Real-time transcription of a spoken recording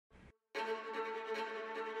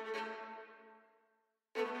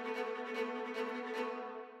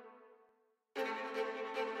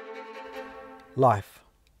Life.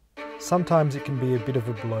 Sometimes it can be a bit of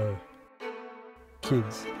a blur.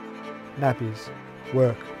 Kids, nappies,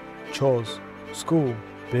 work, chores, school,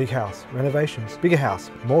 big house, renovations, bigger house,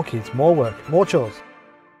 more kids, more work, more chores.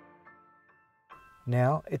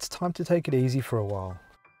 Now it's time to take it easy for a while.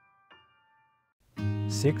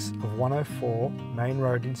 6 of 104 Main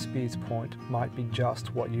Road in Speers Point might be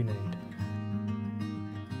just what you need.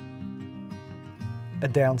 A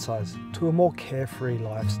downsize to a more carefree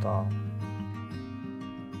lifestyle.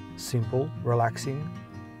 Simple, relaxing,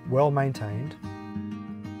 well maintained.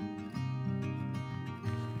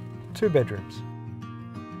 2 bedrooms.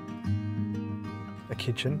 A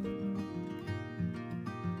kitchen.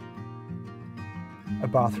 A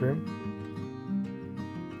bathroom.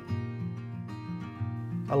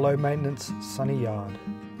 A low maintenance sunny yard.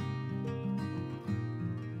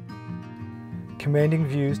 Commanding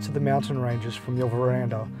views to the mountain ranges from your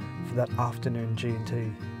veranda for that afternoon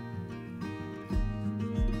G&T.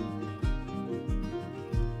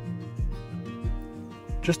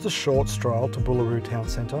 Just a short stroll to Boolaroo Town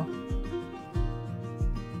Centre,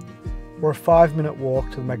 or a 5-minute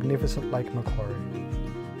walk to the magnificent Lake Macquarie.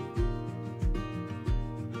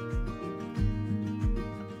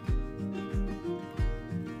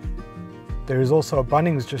 There is also a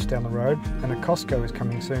Bunnings just down the road, and a Costco is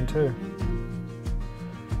coming soon too.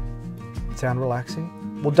 Sound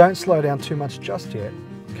relaxing? Well, don't slow down too much just yet.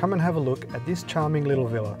 Come and have a look at this charming little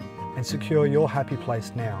villa and secure your happy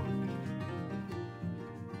place now.